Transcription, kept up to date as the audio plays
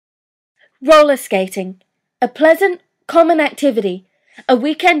Roller skating. A pleasant, common activity. A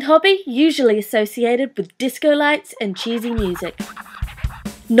weekend hobby usually associated with disco lights and cheesy music.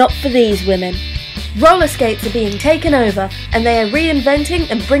 Not for these women. Roller skates are being taken over, and they are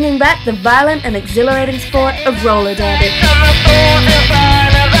reinventing and bringing back the violent and exhilarating sport of roller derby.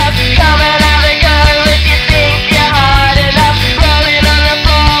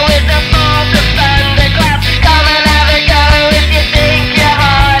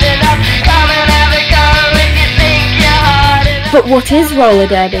 But what is roller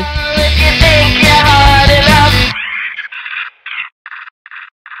derby?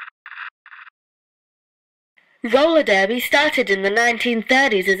 Roller derby started in the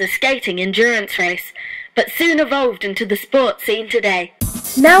 1930s as a skating endurance race, but soon evolved into the sport seen today.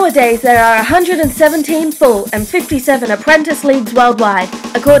 Nowadays there are 117 full and 57 apprentice leagues worldwide,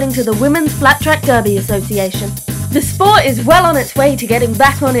 according to the Women's Flat Track Derby Association. The sport is well on its way to getting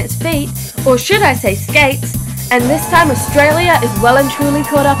back on its feet, or should I say skates, and this time Australia is well and truly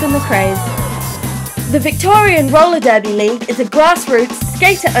caught up in the craze. The Victorian Roller Derby League is a grassroots,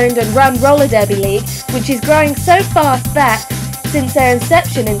 skater-owned and run roller derby league which is growing so fast that, since their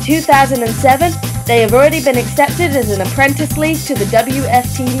inception in 2007, they have already been accepted as an apprentice league to the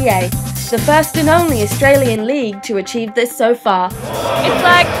WFTDA, the first and only Australian league to achieve this so far. It's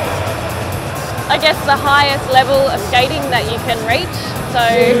like, I guess, the highest level of skating that you can reach. So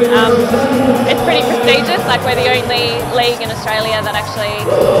it's pretty prestigious, like we're the only league in Australia that actually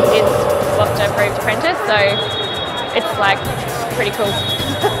is WFTA approved apprentice, so it's like pretty cool.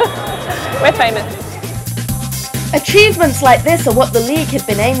 We're famous. Achievements like this are what the league had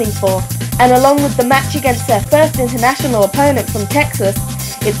been aiming for, and along with the match against their first international opponent from Texas,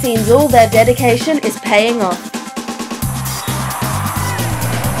 it seems all their dedication is paying off.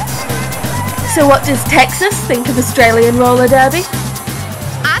 So what does Texas think of Australian roller derby?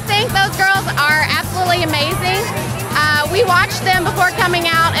 I think those girls are absolutely amazing. We watched them before coming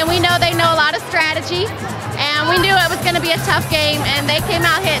out, and we know they know a lot of strategy, and we knew it was going to be a tough game, and they came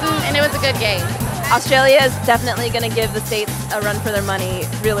out hitting, and it was a good game. Australia is definitely going to give the States a run for their money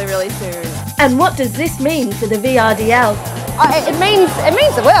really, really soon. And what does this mean for the VRDL? It means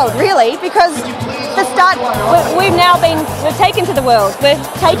the world, really, because to start, we've taken to the world. We've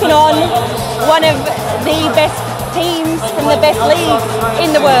taken on one of the best teams from the best leagues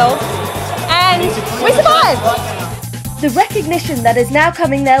in the world, and we survived. The recognition that is now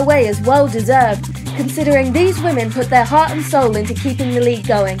coming their way is well deserved, considering these women put their heart and soul into keeping the league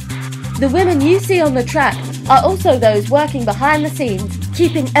going. The women you see on the track are also those working behind the scenes,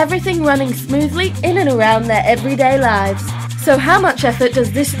 keeping everything running smoothly in and around their everyday lives. So how much effort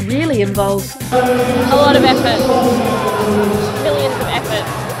does this really involve? A lot of effort. Millions of effort.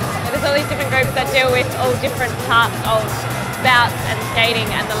 There's all these different groups that deal with all different parts of bouts and skating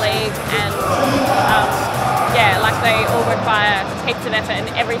and the league, and they all require heaps of effort, and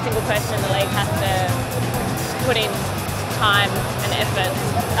every single person in the league has to put in time and effort,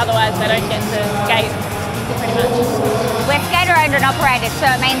 otherwise they don't get to skate pretty much. We're skater owned and operated, so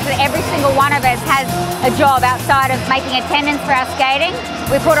it means that every single one of us has a job outside of making attendance for our skating.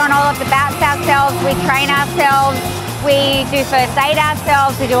 We put on all of the bouts ourselves, we train ourselves, we do first aid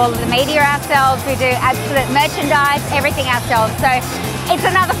ourselves, we do all of the media ourselves, we do absolute merchandise, everything ourselves. So it's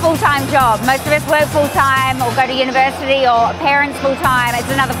another full-time job. Most of us work full-time or go to university, or parents full-time. It's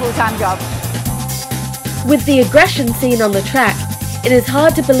another full-time job. With the aggression seen on the track, it is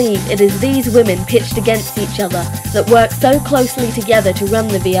hard to believe it is these women pitched against each other that work so closely together to run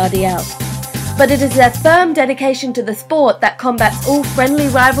the VRDL. But it is their firm dedication to the sport that combats all friendly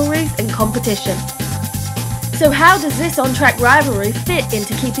rivalries and competition. So how does this on-track rivalry fit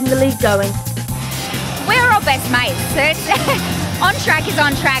into keeping the league going? We're all best mates. So on track is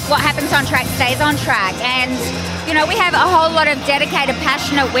on track. What happens on track stays on track. And, you know, we have a whole lot of dedicated,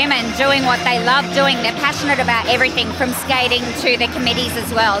 passionate women doing what they love doing. They're passionate about everything from skating to their committees as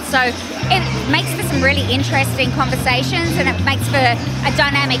well. So it makes for some really interesting conversations, and it makes for a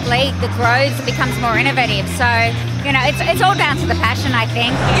dynamic league that grows and becomes more innovative. So, you know, it's all down to the passion, I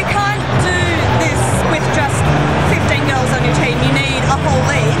think. You can't do this with just 15 girls on your team. You need a whole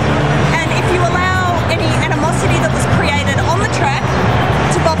league. And if you allow any animosity that was created on the track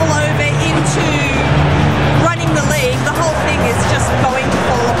to bubble over into running the league, the whole thing is just going to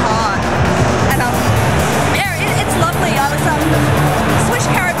fall apart. And it's lovely. I was Swish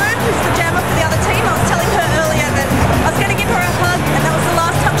Caribou, who's the jammer for the other team. I was telling her earlier that I was going to give her a hug, and that was the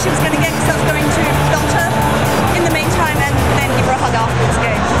last hug she was going to get, because I was going to belt her in the meantime and then give her a hug afterwards.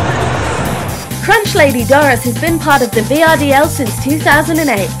 Crunch Lady Doris has been part of the VRDL since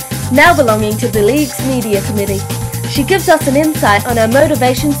 2008, now belonging to the league's media committee. She gives us an insight on her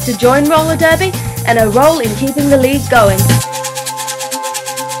motivations to join roller derby and her role in keeping the league going.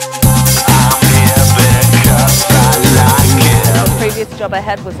 The previous job I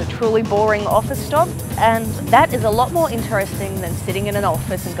had was a truly boring office job, and that is a lot more interesting than sitting in an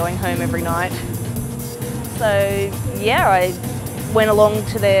office and going home every night. So yeah, I went along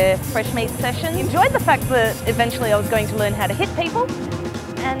to their fresh meat session. Enjoyed the fact that eventually I was going to learn how to hit people,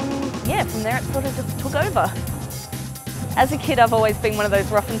 and yeah, from there it sort of just took over. As a kid, I've always been one of those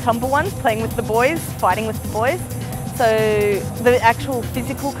rough and tumble ones, playing with the boys, fighting with the boys. So the actual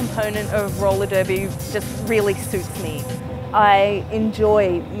physical component of roller derby just really suits me. I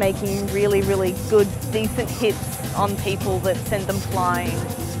enjoy making really, really good, decent hits on people that send them flying.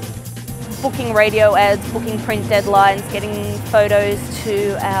 Booking radio ads, booking print deadlines, getting photos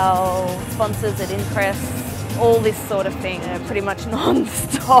to our sponsors at Impress, all this sort of thing, pretty much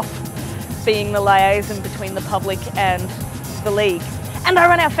non-stop being the liaison between the public and the league. And I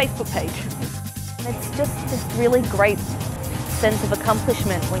run our Facebook page. It's just this really great sense of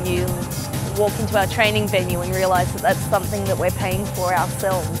accomplishment when you walk into our training venue and realise that that's something that we're paying for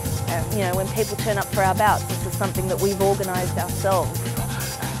ourselves. And, you know, when people turn up for our bouts, this is something that we've organised ourselves.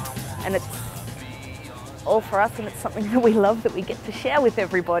 And it's all for us, and it's something that we love, that we get to share with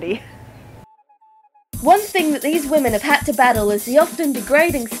everybody. One thing that these women have had to battle is the often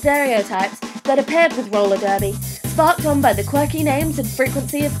degrading stereotypes that are paired with roller derby, sparked on by the quirky names and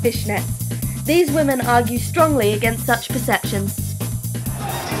frequency of fishnets. These women argue strongly against such perceptions.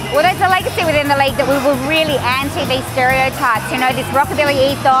 Well, there's a legacy within the league that we were really anti these stereotypes, you know, this rockabilly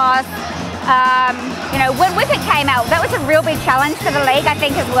ethos. You know, when Whippet came out, that was a real big challenge for the league, I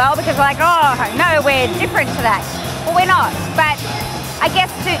think, as well, because we're like, oh, no, we're different to that. Well, we're not, but I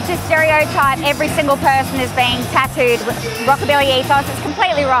guess to stereotype every single person as being tattooed with rockabilly ethos is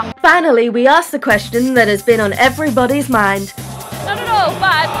completely wrong. Finally, we ask the question that has been on everybody's mind. Not at all,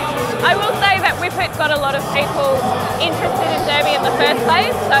 but I will say that Whippet got a lot of people interested in derby in the first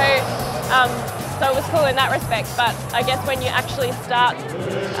place, so it was cool in that respect. But I guess when you actually start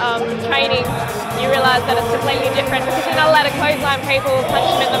training, you realise that it's completely different, because you're not allowed to clothesline people, punch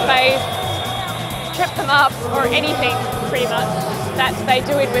them in the face, trip them up, or anything pretty much that they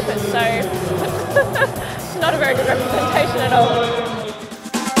do in Whippet, so it's not a very good representation at all.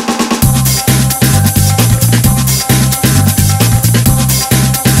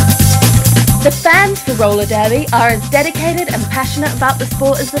 The fans for roller derby are as dedicated and passionate about the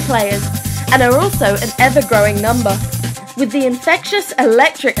sport as the players, and are also an ever-growing number. With the infectious,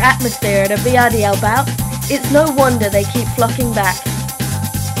 electric atmosphere at a VRDL bout, it's no wonder they keep flocking back.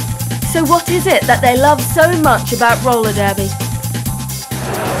 So what is it that they love so much about roller derby?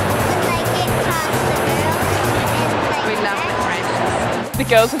 We love the crashes. The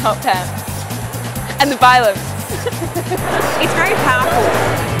girls in hot pants. And the violence. It's very powerful.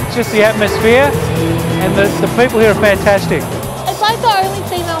 It's just the atmosphere, and the people here are fantastic. It's like the only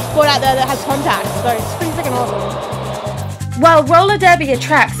female sport out there that has contact, so it's pretty freaking awesome. While roller derby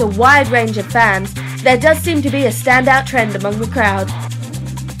attracts a wide range of fans, there does seem to be a standout trend among the crowd.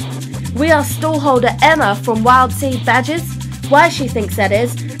 We asked stallholder Emma from Wild Seed Badges why she thinks that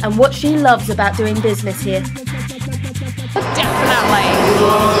is, and what she loves about doing business here. Definitely.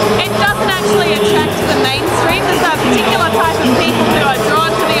 It doesn't actually attract the mainstream. There's a particular type of people who are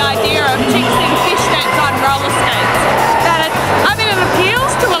drawn to the idea of chicks in fishnets on roller skates. It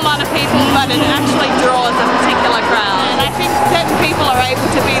appeals to a lot of people, but it actually draws a particular crowd. And I think certain people are able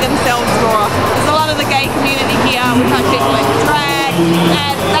to be themselves more. There's a lot of the gay community here. We've had people in drag,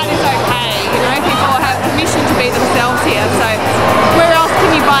 and that is okay. You know, people have permission to be themselves here. So where else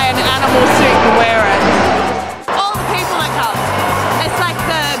can you buy an animal suit and wear it? All the people that come. It's like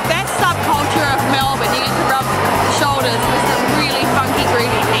the best subculture of Melbourne. You get to rub shoulders with some really funky,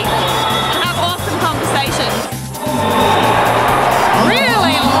 groovy people and have awesome conversations.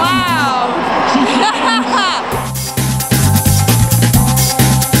 Really loud.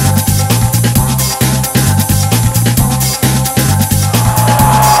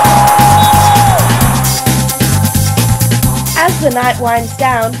 As the night winds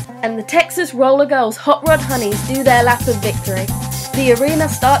down and the Texas Roller Girls Hot Rod Honeys do their lap of victory, the arena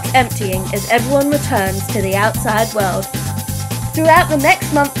starts emptying as everyone returns to the outside world. Throughout the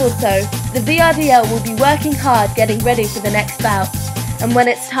next month or so, the VRDL will be working hard getting ready for the next bout, and when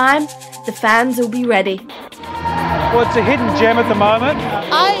it's time, the fans will be ready. Well, it's a hidden gem at the moment.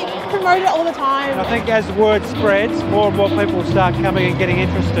 I promote it all the time. I think as the word spreads, more and more people will start coming and getting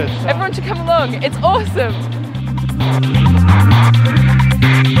interested. Everyone should come along, it's awesome!